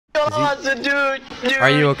awesome, dude. Are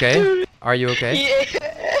you okay? Are you okay? Yeah.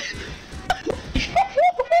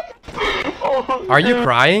 Are you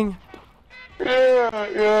crying? Yeah.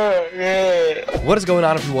 What is going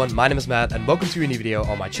on, everyone? My name is Matt and welcome to a new video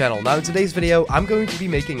on my channel. Now in today's video I'm going to be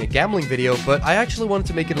making a gambling video, but I actually wanted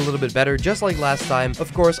to make it a little bit better, just like last time.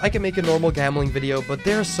 Of course I can make a normal gambling video, but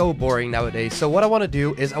they're so boring nowadays. So what I want to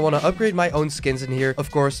do is I want to upgrade my own skins in here.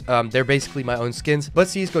 Of course they're basically my own skins, but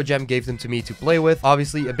CSGO Gem gave them to me to play with.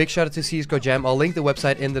 Obviously a big shout out to CSGO Gem. I'll link the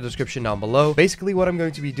website in the description down below. Basically what I'm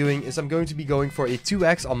going to be doing is I'm going to be going for a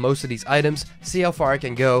 2x on most of these items, see how far I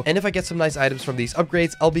can go, and if I get some nice items from these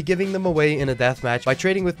upgrades, I'll be giving them away in a deathmatch by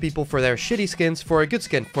trading with people for their shitty skins for a good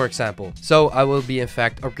skin, for example. So I will be in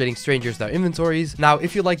fact upgrading strangers their inventories. Now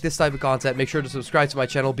if you like this type of content, make sure to subscribe to my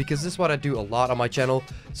channel because this is what I do a lot on my channel.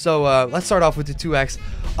 So let's start off with the 2x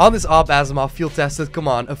on this Op Asimov field tested. Come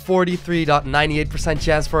on, a 43.98%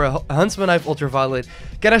 chance for a Huntsman Knife Ultraviolet.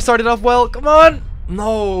 Can I start it off well? Come on.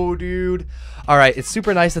 No, dude. Alright, it's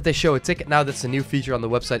super nice that they show a ticket now. That's a new feature on the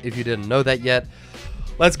website if you didn't know that yet.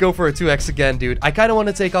 Let's go for a 2x again, dude. I kind of want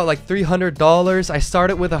to take out like $300. I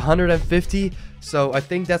started with 150, so I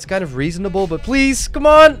think that's kind of reasonable, but please, come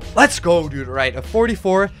on. Let's go, dude. Right, a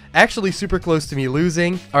 44. Actually super close to me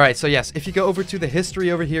losing. All right, so yes, if you go over to the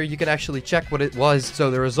history over here, you can actually check what it was.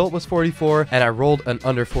 So the result was 44, and I rolled an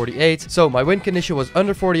under 48. So my win condition was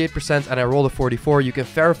under 48%, and I rolled a 44. You can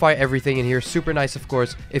verify everything in here. Super nice, of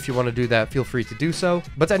course. If you want to do that, feel free to do so.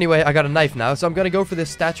 But anyway, I got a knife now, so I'm going to go for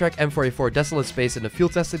this StatTrak M4A4 Desolate Space in a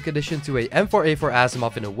field-tested condition to a M4A4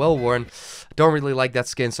 Asimov in a well-worn. Don't really like that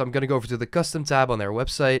skin, so I'm going to go over to the custom tab on their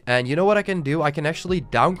website. And you know what I can do? I can actually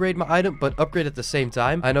downgrade my item, but upgrade at the same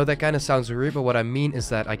time. I know that kind of sounds weird, but what I mean is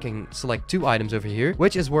that I can select two items over here,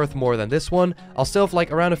 which is worth more than this one. I'll still have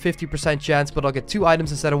like around a 50% chance, but I'll get two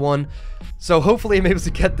items instead of one. So hopefully I'm able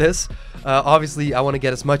to get this. Obviously, I want to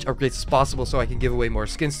get as much upgrades as possible so I can give away more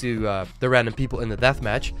skins to the random people in the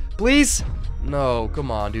deathmatch. Please? No,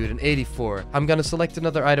 come on, dude, an 84. I'm gonna select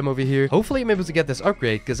another item over here. Hopefully I'm able to get this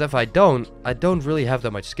upgrade, because if I don't really have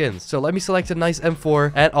that much skins. So let me select a nice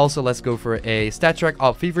M4, and also let's go for a StatTrak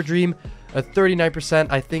Op Fever Dream. A 39%.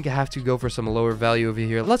 I think I have to go for some lower value over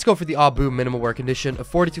here. Let's go for the Op Boom minimal wear condition, a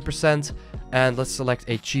 42%. And let's select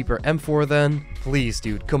a cheaper M4 then. Please,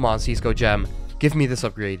 dude, come on, CSGO Gem. Give me this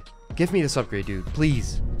upgrade. Give me this upgrade, dude.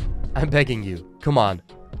 Please. I'm begging you. Come on.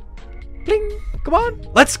 Bling. Come on.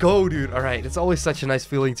 Let's go, dude. All right. It's always such a nice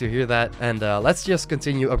feeling to hear that. And let's just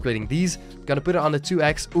continue upgrading these. Gonna put it on the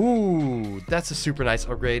 2x. Ooh, that's a super nice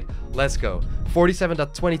upgrade. Let's go.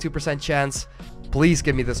 47.22% chance. Please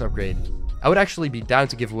give me this upgrade. I would actually be down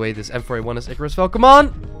to give away this M4A1 as Icarus Fell. Come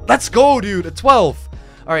on. Let's go, dude. A 12.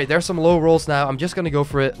 All right, there's some low rolls now. I'm just going to go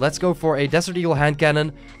for it. Let's go for a Desert Eagle hand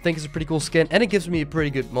cannon. I think it's a pretty cool skin, and it gives me a pretty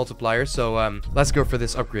good multiplier. So let's go for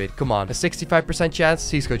this upgrade. Come on. A 65%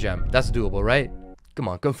 chance. CSGO Gem. That's doable, right? Come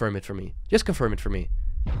on, confirm it for me. Just confirm it for me.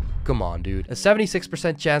 Come on, dude. A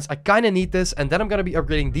 76% chance. I kind of need this, and then I'm going to be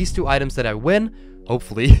upgrading these two items that I win,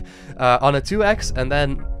 hopefully, on a 2x, and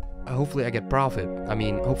then hopefully I get profit. I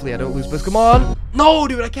mean, hopefully I don't lose, but come on. No,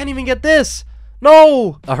 dude, I can't even get this.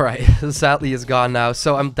 No! Alright, sadly it's gone now,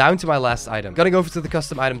 so I'm down to my last item. Gonna go over to the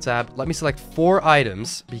custom item tab. Let me select 4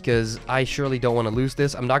 items, because I surely don't want to lose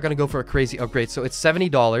this. I'm not gonna go for a crazy upgrade, so it's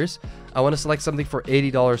 $70. I want to select something for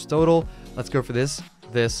 $80 total. Let's go for this,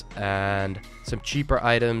 and some cheaper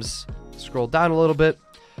items. Scroll down a little bit.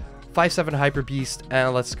 5.7 Hyper Beast,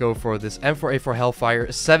 and let's go for this M4A4 Hellfire.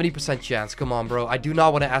 70% chance. Come on, bro. I do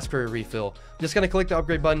not want to ask for a refill. I'm just gonna click the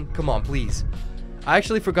upgrade button. Come on, please. I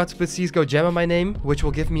actually forgot to put CSGO Gem on my name, which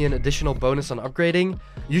will give me an additional bonus on upgrading.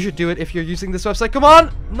 You should do it if you're using this website. Come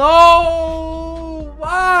on! No!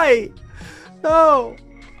 Why? No!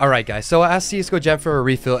 Alright guys, so I asked CSGO Gem for a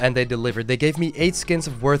refill and they delivered. They gave me 8 skins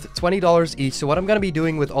of worth $20 each. So what I'm going to be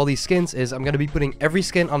doing with all these skins is I'm going to be putting every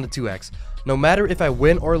skin on the 2x. No matter if I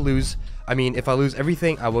win or lose. I mean, if I lose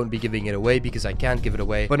everything, I won't be giving it away because I can't give it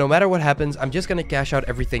away. But no matter what happens, I'm just going to cash out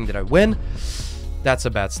everything that I win. That's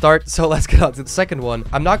a bad start, so let's get on to the second one.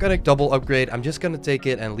 I'm not going to double upgrade. I'm just going to take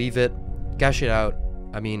it and leave it, cash it out.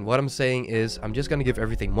 I mean, what I'm saying is I'm just going to give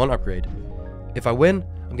everything one upgrade. If I win,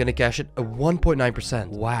 I'm going to cash it a 1.9%.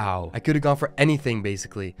 Wow. I could have gone for anything,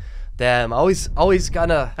 basically. Damn,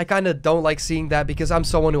 I kind of don't like seeing that because I'm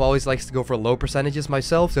someone who always likes to go for low percentages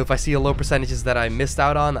myself. So if I see a low percentages that I missed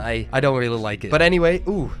out on, I don't really like it. But anyway,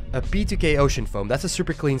 ooh, a P2K Ocean Foam. That's a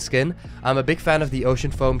super clean skin. I'm a big fan of the Ocean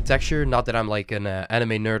Foam texture. Not that I'm like an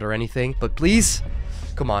anime nerd or anything, but please,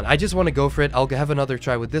 come on. I just want to go for it. I'll have another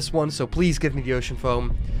try with this one. So please give me the Ocean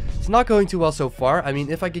Foam. It's not going too well so far. I mean,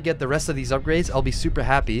 if I could get the rest of these upgrades, I'll be super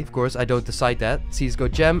happy. Of course, I don't decide that.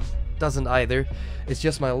 CSGO Gem. doesn't either. It's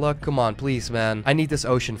just my luck. Come on, please, man. I need this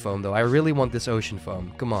ocean foam, though. I really want this ocean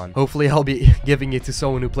foam. Come on. Hopefully, I'll be giving it to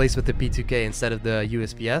someone who plays with the P2K instead of the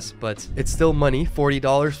USPS. But it's still money.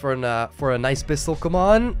 $40 for a nice pistol. Come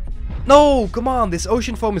on. No, come on. This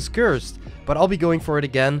ocean foam is cursed. But I'll be going for it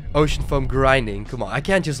again. Ocean foam grinding. Come on. I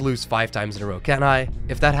can't just lose 5 times in a row, can I?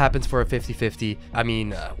 If that happens for a 50-50, I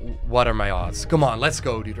mean, what are my odds? Come on, let's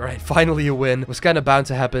go, dude. All right, finally a win. Was kind of bound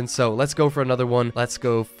to happen, so let's go for another one. Let's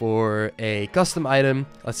go for a custom item.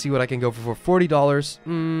 Let's see what I can go for $40.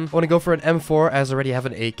 I want to go for an M4 as I already have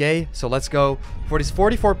an AK. So let's go for this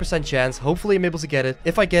 44% chance. Hopefully I'm able to get it.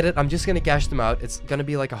 If I get it, I'm just going to cash them out. It's going to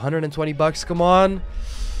be like 120 bucks. Come on.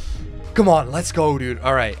 Come on, let's go, dude.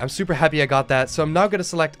 All right, I'm super happy I got that. So I'm now going to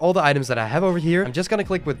select all the items that I have over here. I'm just going to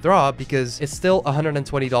click withdraw because it's still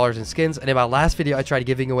 $120 in skins. And in my last video, I tried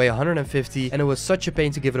giving away 150 and it was such a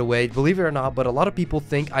pain to give it away. Believe it or not, but a lot of people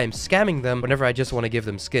think I am scamming them whenever I just want to give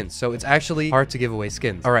them skins. So it's actually hard to give away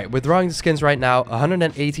skins. All right, withdrawing the skins right now,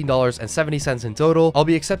 $118.70 in total. I'll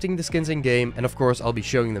be accepting the skins in game. And of course, I'll be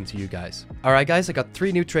showing them to you guys. All right, guys, I got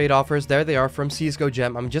 3 new trade offers. There they are from CSGO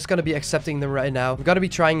Gem. I'm just going to be accepting them right now. I'm going to be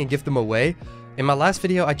trying and give them away. In my last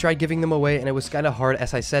video, I tried giving them away and it was kind of hard.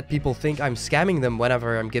 As I said, people think I'm scamming them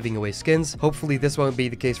whenever I'm giving away skins. Hopefully this won't be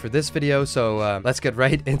the case for this video. So let's get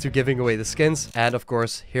right into giving away the skins. And of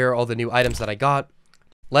course, here are all the new items that I got.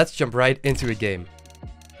 Let's jump right into a game.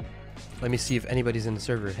 Let me see if anybody's in the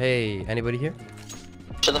server. Hey, anybody here?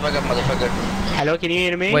 Shut the fuck up, motherfucker. Hello, can you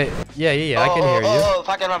hear me? Wait, yeah, I can hear you. Oh,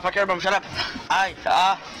 fuck your mom, shut up.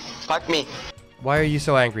 Fuck me. Why are you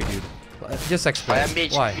so angry, dude? Just explain. I am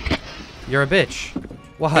bitch. Why? You're a bitch.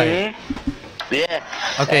 Why? Yeah.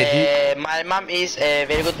 Okay, my mom is a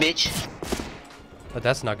very good bitch. But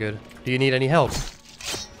that's not good. Do you need any help?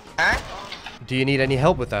 Huh? Do you need any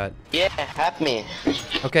help with that? Yeah, help me.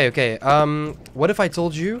 Okay. What if I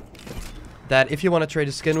told you that if you want to trade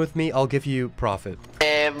a skin with me, I'll give you profit?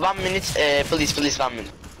 1 minute, please, 1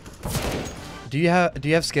 minute. Do you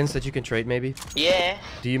have skins that you can trade maybe? Yeah.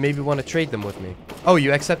 Do you maybe want to trade them with me? Oh,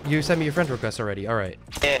 you sent me your friend request already. All right.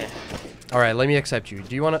 Yeah. All right, let me accept you.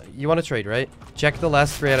 Do you want to trade, right? Check the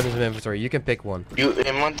last 3 items in inventory. You can pick one. Your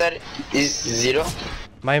inventory is 0.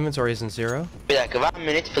 My inventory isn't 0. Be like 1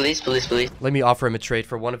 minute, please. Let me offer him a trade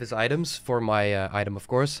for one of his items, for my item, of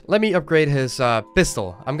course. Let me upgrade his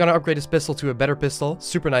pistol. I'm gonna upgrade his pistol to a better pistol.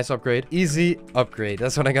 Super nice upgrade. Easy upgrade.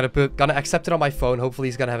 That's what I'm gonna put. Gonna accept it on my phone. Hopefully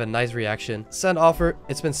he's gonna have a nice reaction. Send offer.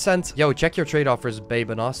 It's been sent. Yo, check your trade offers,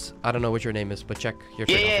 Bknapp. I don't know what your name is, but check your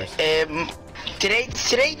trade offers.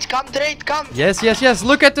 Trade, come. Yes.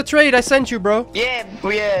 Look at the trade I sent you, bro. Yeah.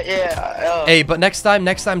 Hey, but next time,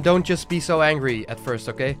 don't just be so angry at first,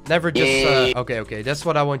 okay? Never just, okay. That's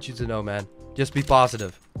what I want you to know, man. Just be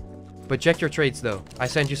positive. But check your trades, though. I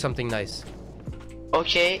sent you something nice.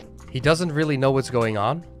 Okay. He doesn't really know what's going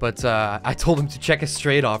on, but I told him to check his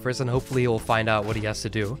trade offers and hopefully he'll find out what he has to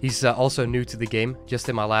do. He's also new to the game. Just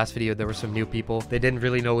in my last video, there were some new people. They didn't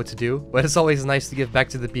really know what to do, but it's always nice to give back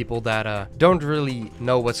to the people that don't really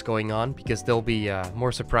know what's going on because they'll be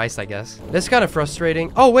more surprised, I guess. That's kind of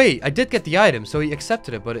frustrating. Oh, wait, I did get the item, so he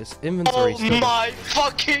accepted it, but his inventory still... Oh my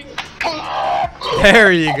fucking...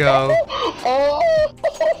 There you go.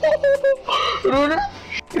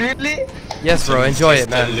 Really? Yes, bro, enjoy it,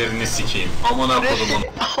 man.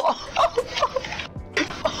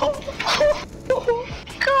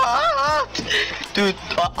 God. Dude,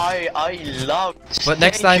 I love. But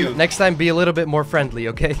next time be a little bit more friendly,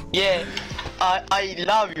 okay? Yeah, I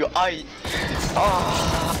love you.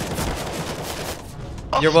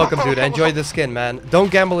 You're welcome, dude. Enjoy the skin, man. Don't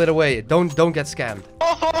gamble it away. Don't get scammed.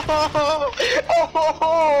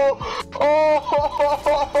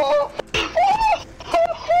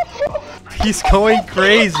 He's going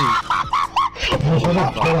crazy.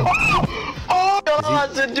 Oh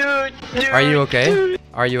God, dude. Are you okay? Dude.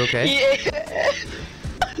 Are you okay? Yeah.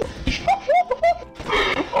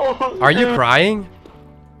 Are you crying?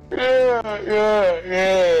 Yeah.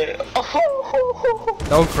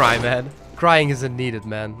 Don't cry, man. Crying isn't needed,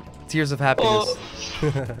 man. Tears of happiness.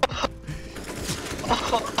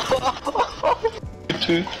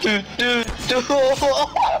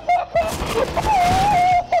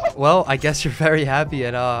 Well, I guess you're very happy,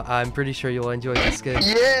 and I'm pretty sure you'll enjoy the skin.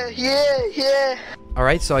 Yeah.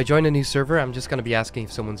 Alright, so I joined a new server. I'm just gonna be asking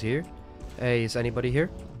if someone's here. Hey, is anybody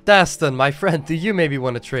here? Daston, my friend, do you maybe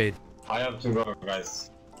want to trade? I have to go,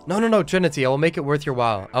 guys. No, Trinity. I will make it worth your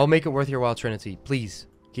while. Trinity. Please.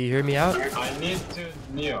 Can you hear me out? I need to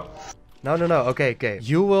Neo. No. Okay.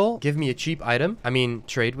 You will give me a cheap item. I mean,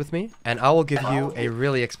 trade with me. And I will give you a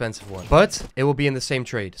really expensive one. But it will be in the same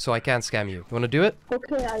trade, so I can't scam you. You want to do it?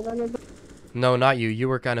 Okay, I wanna do. No, not you. You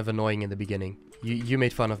were kind of annoying in the beginning. You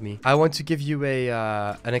made fun of me. I want to give you a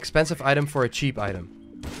an expensive item for a cheap item.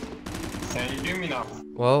 Can you do me now?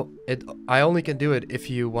 Well, I only can do it if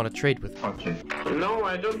you want to trade with me. Okay. No,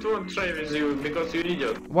 I don't want to trade with you because you're an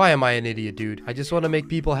idiot. Why am I an idiot, dude? I just want to make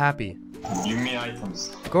people happy. Give me items.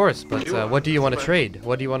 Of course, but what do you want to trade?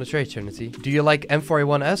 What do you want to trade, Trinity? Do you like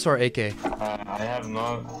M41S or AK? I have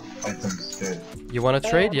no items here. You want to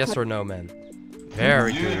trade? Yes or no, man?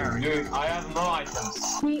 Very good. Dude, I have no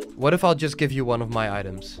items. What if I'll just give you one of my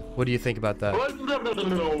items? What do you think about that?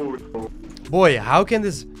 Boy, how can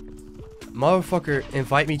this motherfucker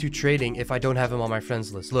invite me to trading if I don't have him on my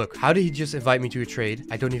friends list? Look, how did he just invite me to a trade?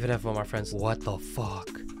 I don't even have him on my friends list. What the fuck?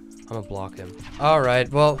 I'm gonna block him.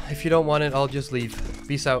 Alright, well, if you don't want it, I'll just leave.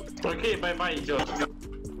 Peace out. Okay, bye-bye, idiot.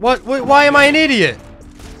 What? Wait, why am I an idiot?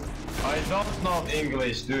 I don't know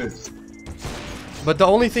English, dude. But the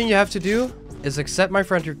only thing you have to do is accept my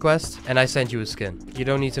friend request and I send you a skin. You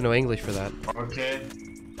don't need to know English for that. Okay,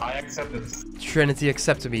 I accept it. Trinity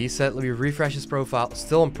accepted me. He said, let me refresh his profile.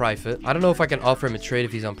 Still on private. I don't know if I can offer him a trade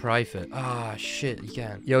if he's on private. Ah, shit, you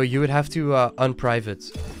can. Yo, you would have to unprivate.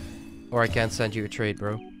 Or I can't send you a trade,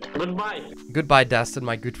 bro. Goodbye. Goodbye, Dastin,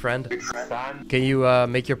 my good friend. Can you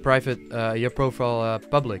make your private, your profile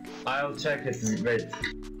public? I'll check it. Wait.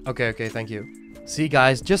 Okay, thank you. See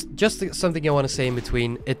guys, just something I want to say in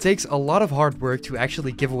between. It takes a lot of hard work to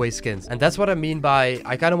actually give away skins. And that's what I mean by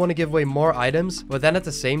I kind of want to give away more items. But then at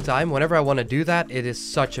the same time, whenever I want to do that, it is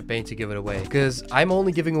such a pain to give it away. Because I'm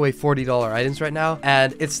only giving away $40 items right now.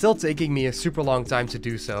 And it's still taking me a super long time to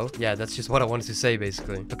do so. Yeah, that's just what I wanted to say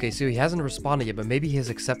basically. Okay, so he hasn't responded yet, but maybe he has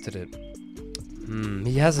accepted it.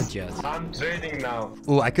 He hasn't yet. I'm trading now.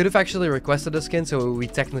 Oh, I could have actually requested a skin, so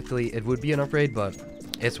it would be an upgrade, but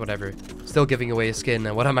it's whatever. Still giving away a skin,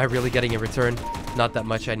 and what am I really getting in return? Not that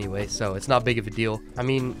much anyway, so it's not big of a deal. I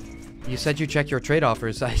mean, you said you check your trade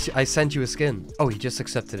offers. I sent you a skin. Oh, he just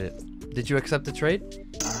accepted it. Did you accept the trade?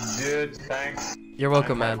 Dude, thanks. You're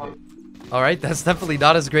welcome, man. Alright, that's definitely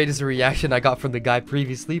not as great as the reaction I got from the guy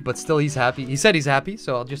previously, but still he's happy. He said he's happy,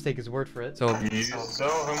 so I'll just take his word for it. So,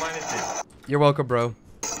 humanity. You're welcome, bro.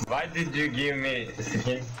 Why did you give me a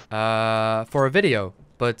skin? For a video.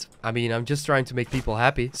 But, I mean, I'm just trying to make people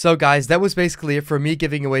happy. So, guys, that was basically it for me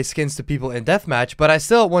giving away skins to people in Deathmatch. But I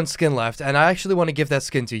still have one skin left, and I actually want to give that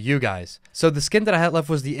skin to you guys. So, the skin that I had left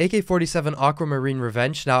was the AK-47 Aquamarine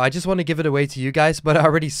Revenge. Now, I just want to give it away to you guys, but I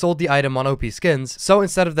already sold the item on OP Skins. So,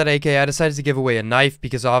 instead of that AK, I decided to give away a knife,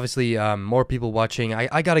 because obviously, more people watching,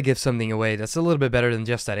 I gotta give something away that's a little bit better than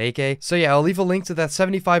just that AK. So, yeah, I'll leave a link to that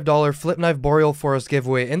 $75 Flip Knife Boreal Forest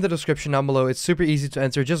giveaway in the description down below. It's super easy to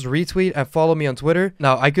enter. Just retweet and follow me on Twitter.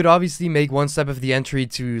 Now, I could obviously make one step of the entry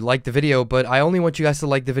to like the video, but I only want you guys to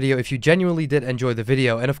like the video if you genuinely did enjoy the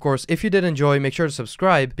video. And of course, if you did enjoy, make sure to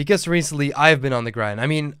subscribe, because recently I've been on the grind. I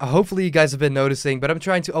mean, hopefully you guys have been noticing, but I'm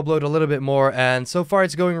trying to upload a little bit more, and so far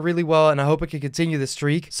it's going really well, and I hope I can continue this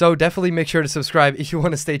streak. So definitely make sure to subscribe if you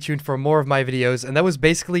want to stay tuned for more of my videos. And that was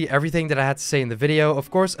basically everything that I had to say in the video.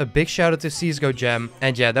 Of course, a big shout out to CSGO Gem,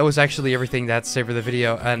 and yeah, that was actually everything that I had to say for the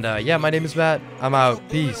video. And yeah, my name is Matt. I'm out.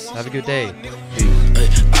 Peace. Have a good day. Peace.